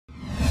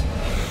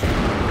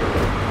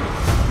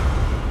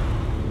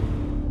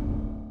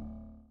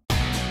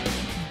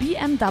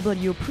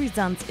BMW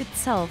presents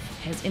itself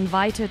has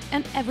invited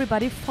and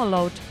everybody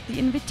followed the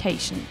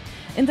invitation.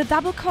 In the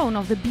double cone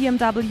of the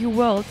BMW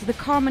world, the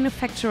car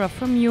manufacturer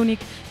from Munich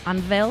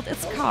unveiled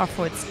its car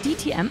for its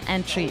DTM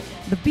entry,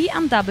 the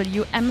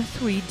BMW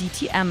M3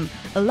 DTM,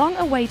 a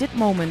long-awaited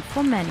moment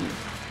for many.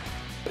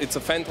 It's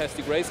a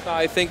fantastic race car.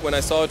 I think when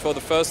I saw it for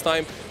the first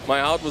time, my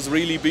heart was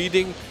really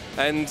beating.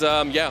 And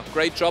yeah,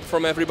 great job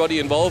from everybody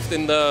involved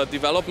in the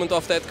development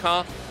of that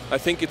car. I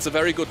think it's a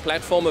very good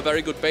platform, a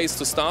very good base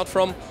to start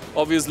from.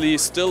 Obviously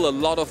still a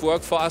lot of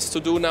work for us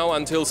to do now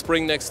until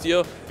spring next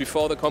year,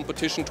 before the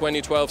competition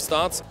 2012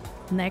 starts.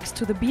 Next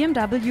to the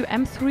BMW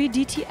M3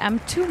 DTM,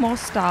 two more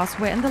stars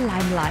were in the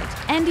limelight.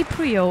 Andy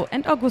Priaulx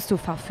and Augusto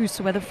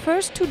Farfus were the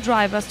first two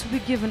drivers to be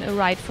given a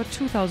ride for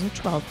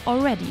 2012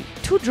 already.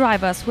 Two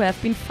drivers who have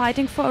been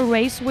fighting for a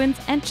race wins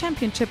and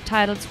championship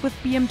titles with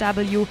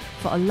BMW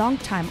for a long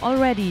time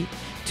already.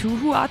 Two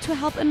who are to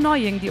help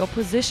annoying the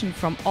opposition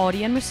from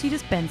Audi and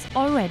Mercedes-Benz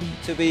already.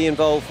 To be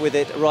involved with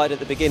it right at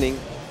the beginning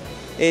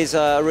is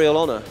a real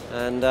honour,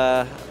 and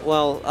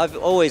well, I've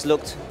always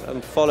looked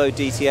and followed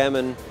DTM,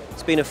 and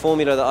it's been a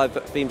formula that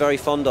I've been very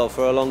fond of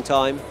for a long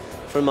time.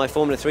 From my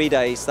Formula 3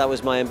 days, that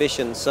was my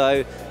ambition.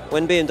 So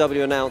when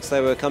BMW announced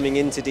they were coming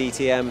into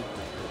DTM,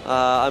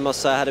 I must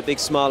say I had a big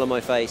smile on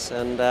my face,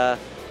 and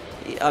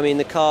I mean,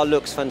 the car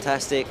looks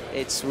fantastic.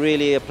 It's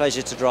really a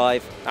pleasure to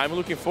drive. I'm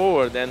looking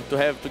forward and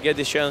to get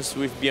the chance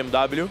with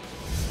BMW,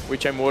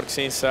 which I'm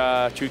working since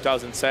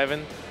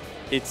 2007.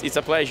 It's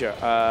a pleasure.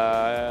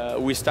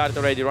 We started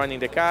already running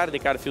the car. The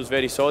car feels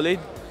very solid.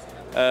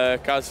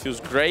 Car feels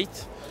great.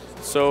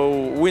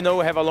 So we know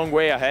we have a long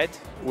way ahead.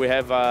 We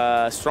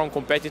have strong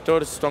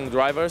competitors, strong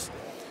drivers.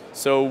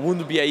 So it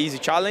wouldn't be an easy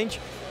challenge,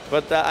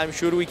 but I'm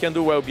sure we can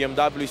do well.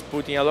 BMW is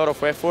putting a lot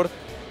of effort,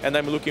 and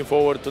I'm looking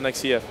forward to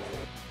next year.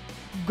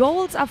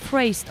 Goals are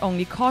phrased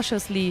only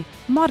cautiously.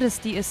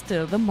 Modesty is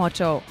still the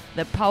motto.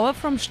 The power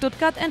from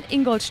Stuttgart and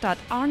Ingolstadt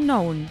are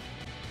known.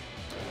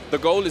 The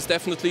goal is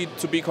definitely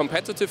to be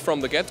competitive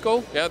from the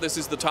get-go. Yeah, this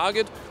is the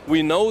target.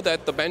 We know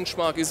that the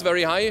benchmark is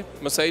very high.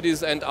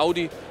 Mercedes and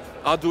Audi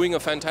are doing a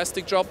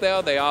fantastic job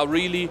there. They are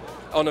really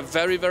on a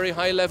very, very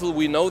high level.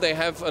 We know they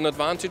have an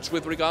advantage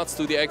with regards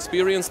to the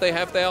experience they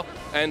have there,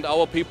 and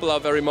our people are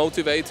very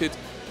motivated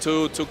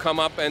to come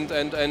up and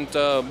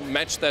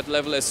match that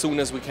level as soon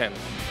as we can.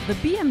 The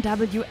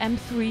BMW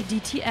M3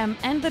 DTM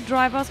and the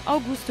drivers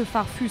Augusto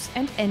Farfus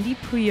and Andy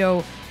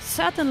Priaulx.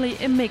 Certainly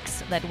a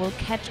mix that will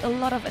catch a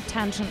lot of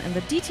attention in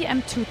the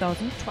DTM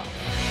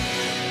 2012.